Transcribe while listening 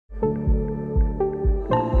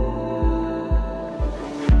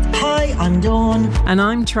I'm Dawn. And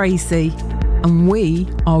I'm Tracy. And we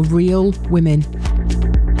are Real Women.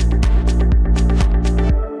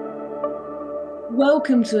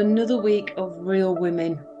 Welcome to another week of Real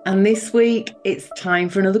Women. And this week, it's time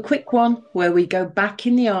for another quick one where we go back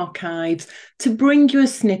in the archives to bring you a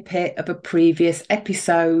snippet of a previous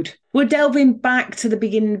episode. We're delving back to the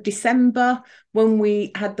beginning of December when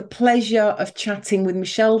we had the pleasure of chatting with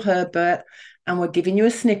Michelle Herbert, and we're giving you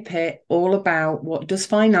a snippet all about what does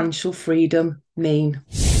financial freedom mean.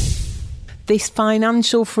 This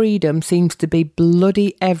financial freedom seems to be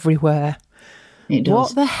bloody everywhere. It does.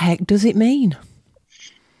 What the heck does it mean?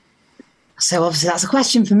 So obviously that's a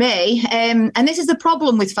question for me. And this is the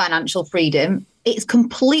problem with financial freedom. It's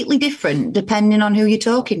completely different depending on who you're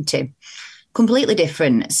talking to. Completely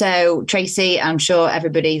different. So Tracy, I'm sure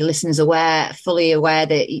everybody, the listeners, fully aware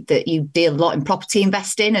that you deal a lot in property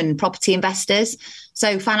investing and property investors.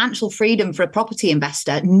 So financial freedom for a property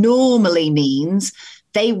investor normally means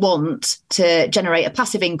they want to generate a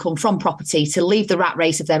passive income from property to leave the rat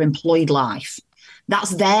race of their employed life.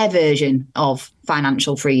 That's their version of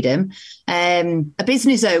financial freedom. A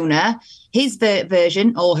business owner, his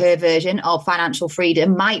version or her version of financial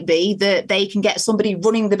freedom might be that they can get somebody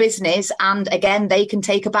running the business, and again, they can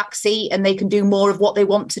take a back seat and they can do more of what they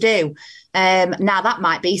want to do. Now, that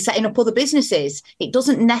might be setting up other businesses. It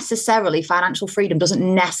doesn't necessarily, financial freedom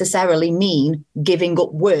doesn't necessarily mean giving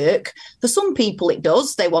up work. For some people, it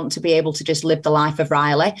does. They want to be able to just live the life of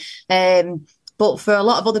Riley. But for a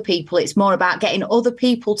lot of other people, it's more about getting other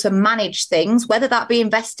people to manage things, whether that be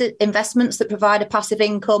investments that provide a passive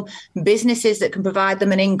income, businesses that can provide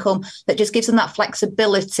them an income that just gives them that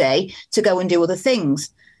flexibility to go and do other things.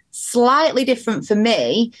 Slightly different for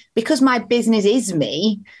me, because my business is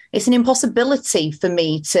me. It's an impossibility for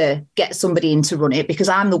me to get somebody in to run it because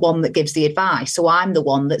I'm the one that gives the advice. So I'm the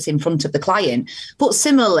one that's in front of the client. But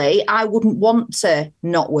similarly, I wouldn't want to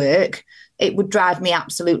not work. It would drive me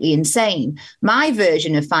absolutely insane. My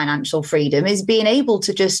version of financial freedom is being able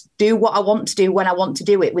to just do what I want to do when I want to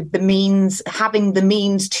do it, with the means, having the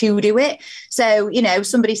means to do it. So,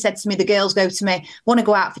 somebody said to me, the girls go to me, want to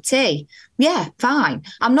go out for tea? Yeah, fine.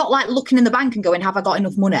 I'm not like looking in the bank and going, have I got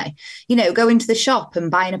enough money? Going to the shop and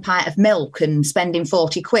buying a pint of milk and spending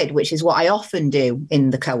 40 quid, which is what I often do in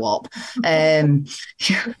the co-op.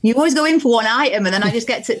 You always go in for one item and then I just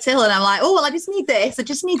get to till and I'm like, oh, well, I just need this. I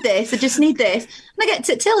just need this. I just need this. And I get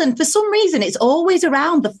to till, and for some reason, it's always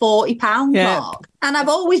around the £40 mark. And I've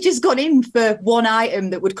always just gone in for one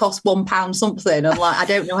item that would cost £1 something. I'm like, I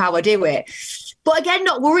don't know how I do it. But again,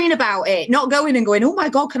 not worrying about it, not going and going, oh my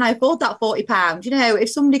God, can I afford that £40? If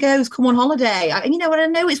somebody goes, come on holiday, and I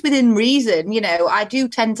know it's within reason, I do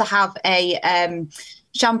tend to have a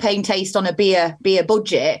champagne taste on a beer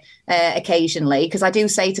budget occasionally, because I do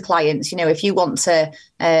say to clients, if you want to,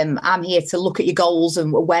 I'm here to look at your goals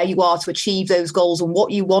and where you are to achieve those goals and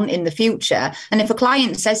what you want in the future. And if a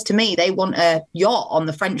client says to me they want a yacht on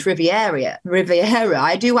the French Riviera,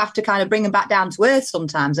 I do have to kind of bring them back down to earth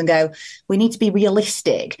sometimes and go, we need to be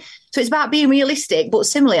realistic. So it's about being realistic, but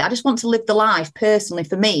similarly, I just want to live the life personally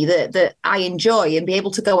for me that I enjoy and be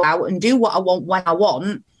able to go out and do what I want when I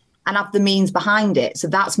want and have the means behind it. So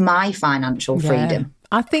that's my financial freedom.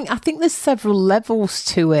 I think there's several levels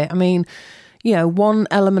to it. I mean, one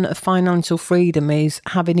element of financial freedom is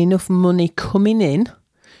having enough money coming in,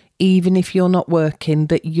 even if you're not working,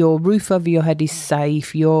 that your roof over your head is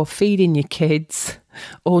safe, you're feeding your kids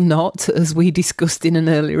or not, as we discussed in an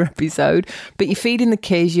earlier episode, but you're feeding the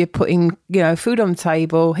kids, you're putting, food on the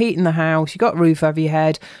table, heating the house, you've got a roof over your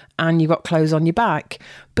head and you've got clothes on your back.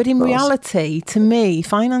 But in reality, to me,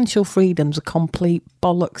 financial freedom's a complete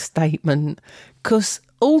bollocks statement, because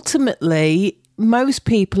ultimately most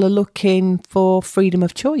people are looking for freedom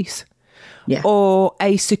of choice. Yeah. Or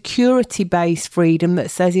a security-based freedom that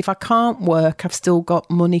says if I can't work, I've still got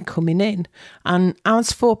money coming in. And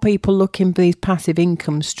as for people looking for these passive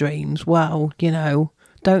income streams, well,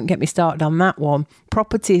 don't get me started on that one.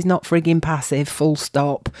 Property is not frigging passive, full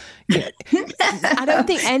stop. I don't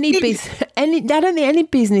think any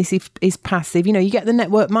business is passive. You get the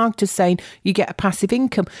network marketers saying you get a passive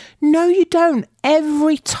income. No, you don't.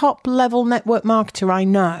 Every top level network marketer I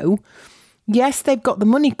know, yes, they've got the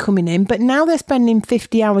money coming in, but now they're spending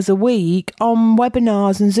 50 hours a week on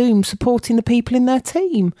webinars and Zoom supporting the people in their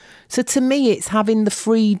team. So to me, it's having the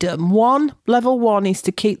freedom. Level one is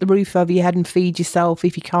to keep the roof over your head and feed yourself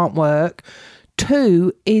if you can't work.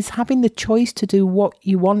 2 is having the choice to do what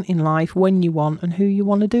you want in life, when you want, and who you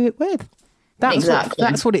want to do it with.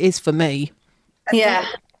 That's what it is for me. Yeah.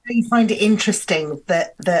 I find it interesting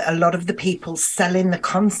that a lot of the people selling the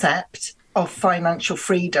concept of financial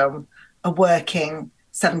freedom are working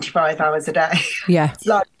 75 hours a day. Yeah. It's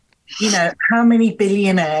like, how many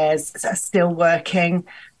billionaires are still working,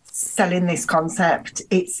 selling this concept?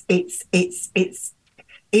 It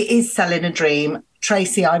is selling a dream.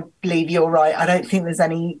 Tracy, I believe you're right. I don't think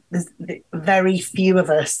there's very few of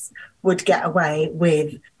us would get away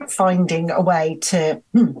with finding a way to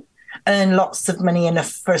earn lots of money,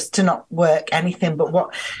 enough for us to not work anything. But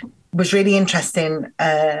what was really interesting,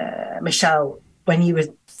 Michelle, when you were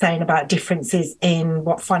saying about differences in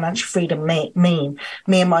what financial freedom mean,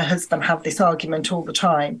 me and my husband have this argument all the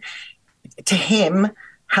time. To him,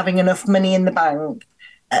 having enough money in the bank,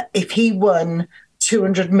 if he won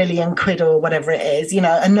 200 million quid or whatever it is,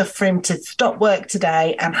 enough for him to stop work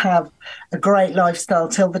today and have a great lifestyle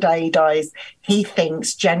till the day he dies, he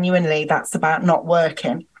thinks genuinely that's about not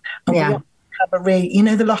working. And we have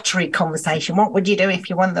the lottery conversation. What would you do if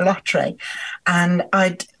you won the lottery? And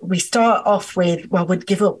we start off with, well, we'd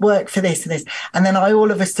give up work for this and this. And then I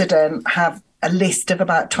all of a sudden have a list of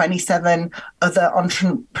about 27 other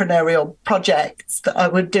entrepreneurial projects that I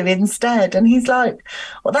would do instead. And he's like,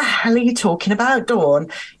 what the hell are you talking about,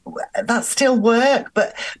 Dawn? That's still work.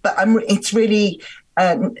 But it's really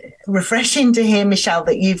refreshing to hear, Michelle,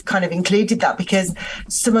 that you've kind of included that, because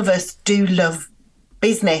some of us do love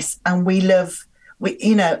business and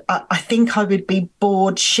I think I would be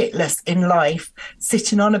bored shitless in life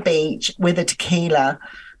sitting on a beach with a tequila.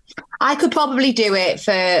 I could probably do it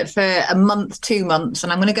for a month, 2 months,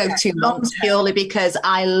 and I'm going to go 2 months purely because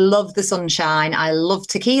I love the sunshine. I love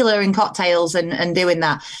tequila and cocktails and doing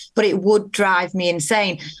that, but it would drive me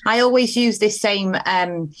insane. I always use this same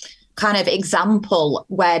kind of example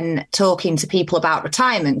when talking to people about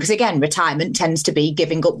retirement, because again, retirement tends to be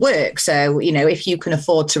giving up work. So, if you can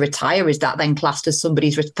afford to retire, is that then classed as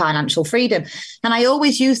somebody's financial freedom? And I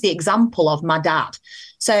always use the example of my dad.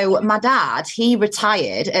 So my dad, he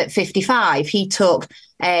retired at 55. He took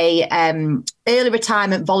a early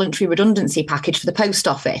retirement voluntary redundancy package for the post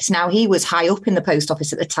office. Now, he was high up in the post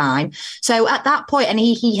office at the time. So at that point, and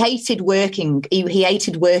he hated working. He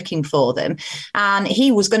hated working for them. And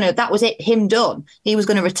that was it, him done. He was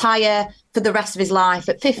going to retire for the rest of his life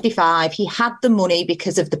at 55. He had the money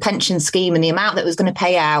because of the pension scheme and the amount that was going to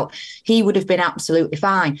pay out. He would have been absolutely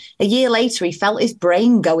fine. A year later, he felt his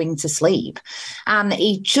brain going to sleep and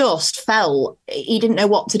he just felt he didn't know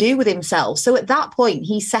what to do with himself. So at that point,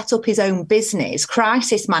 he set up his own business,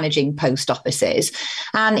 crisis managing post offices,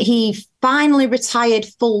 and he finally retired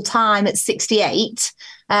full time at 68.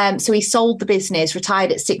 So he sold the business,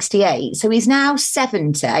 retired at 68. So he's now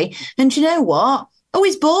 70. And you know what? Oh,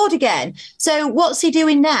 he's bored again. So what's he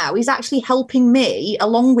doing now? He's actually helping me,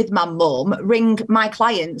 along with my mum, ring my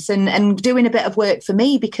clients and doing a bit of work for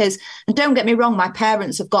me because, and don't get me wrong, my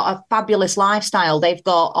parents have got a fabulous lifestyle. They've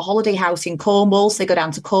got a holiday house in Cornwall. So they go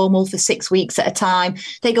down to Cornwall for 6 weeks at a time.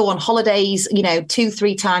 They go on holidays,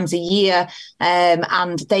 2-3 times a year.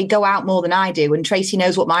 And they go out more than I do. And Tracy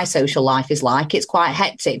knows what my social life is like. It's quite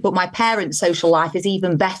hectic, but my parents' social life is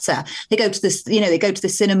even better. They go to they go to the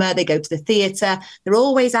cinema, they go to the theatre. They're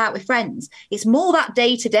always out with friends. It's more that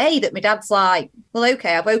day to day that my dad's like, well,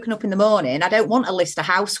 okay, I've woken up in the morning. I don't want a list of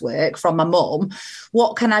housework from my mum.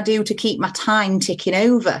 What can I do to keep my time ticking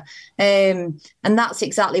over? And that's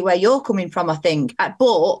exactly where you're coming from, I think.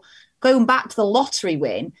 But going back to the lottery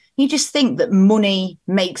win, you just think that money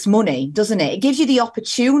makes money, doesn't it? It gives you the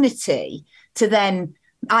opportunity to then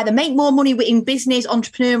either make more money in business,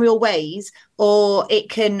 entrepreneurial ways, or it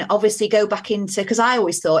can obviously go back into, because I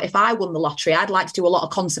always thought if I won the lottery, I'd like to do a lot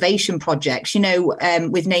of conservation projects,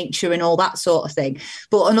 with nature and all that sort of thing.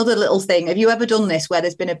 But another little thing, have you ever done this where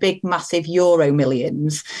there's been a big, massive Euro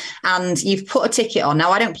Millions and you've put a ticket on?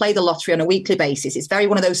 Now, I don't play the lottery on a weekly basis. It's very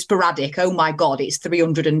one of those sporadic, oh my God, it's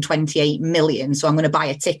 328 million, so I'm going to buy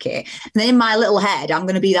a ticket. And then in my little head, I'm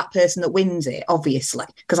going to be that person that wins it, obviously,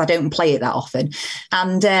 because I don't play it that often.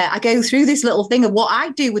 And I go through this little thing of what I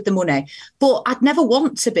do with the money. But I'd never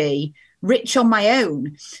want to be rich on my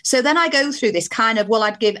own. So then I go through this kind of, well,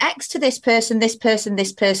 I'd give X to this person, this person,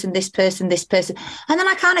 this person, this person, this person. And then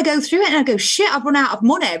I kind of go through it and I go, shit, I've run out of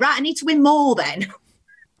money. Right, I need to win more then.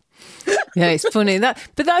 Yeah, it's funny but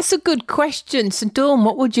that's a good question. So Dawn,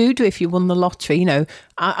 what would you do if you won the lottery?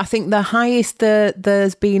 I think the highest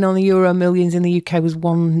there's been on the Euro Millions in the UK was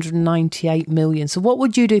 198 million. So what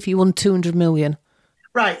would you do if you won 200 million?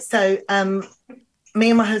 Right. So me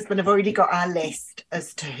and my husband have already got our list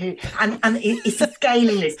as to who, and it's a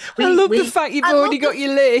scaling list. I love the fact you've already got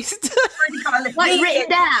your list. Like written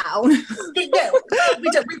down. We've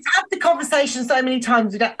had the conversation so many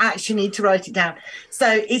times, we don't actually need to write it down. So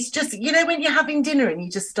it's just, when you're having dinner and you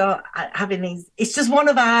just start having these, it's just one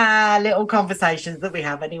of our little conversations that we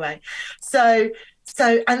have anyway. So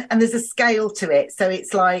So, and there's a scale to it. So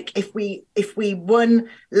it's like if we won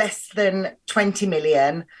less than 20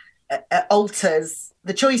 million, alters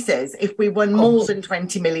the choices. If we won more than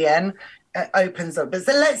 20 million, opens up. But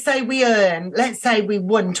so let's say we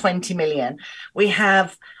won 20 million. We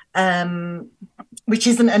have, which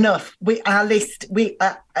isn't enough. Our list,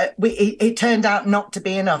 it turned out not to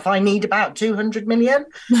be enough. I need about 200 million.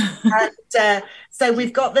 And so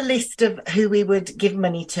we've got the list of who we would give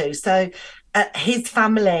money to. So his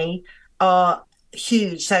family are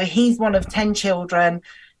huge. So he's one of 10 children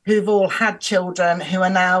who've all had children, who are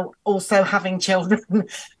now also having children.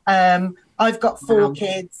 I've got 4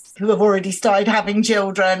 kids who have already started having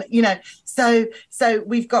children, so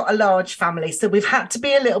we've got a large family. So we've had to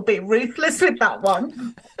be a little bit ruthless with that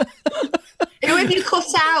one. Who have you cut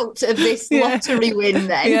out of this lottery win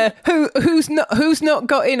then? Yeah, who's not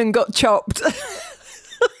got in and got chopped?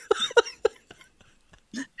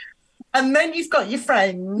 And then you've got your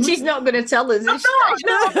friends. She's not going to tell us. I'm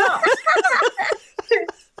not.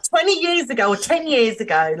 20 years ago or 10 years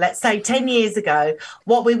ago, let's say 10 years ago,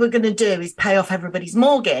 what we were going to do is pay off everybody's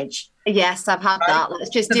mortgage. Yes, I've had that. Let's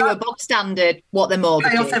just do a bog standard, what their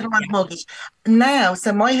mortgage is. Pay off everyone's mortgage. Now,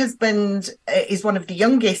 so my husband is one of the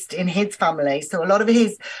youngest in his family. So a lot of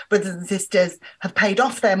his brothers and sisters have paid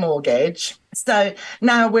off their mortgage. So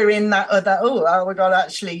now we're in that other, we've got to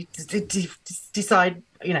actually decide,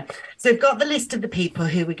 So we've got the list of the people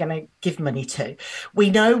who we're going to give money to. We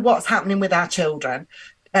know what's happening with our children.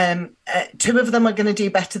 2 of them are going to do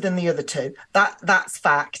better than the other 2. That's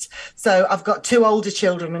fact. So I've got 2 older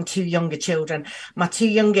children and 2 younger children. My 2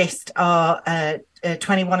 youngest are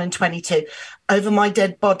 21 and 22. Over my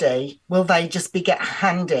dead body, will they just get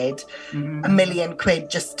handed £1 million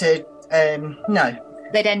just to no?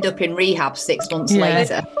 They'd end up in rehab 6 months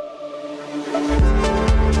later.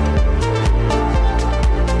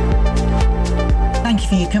 Thank you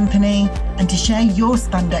for your company, and to share your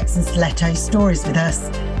spandex and stiletto stories with us,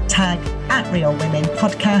 tag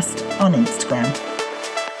 @RealWomenPodcast on Instagram.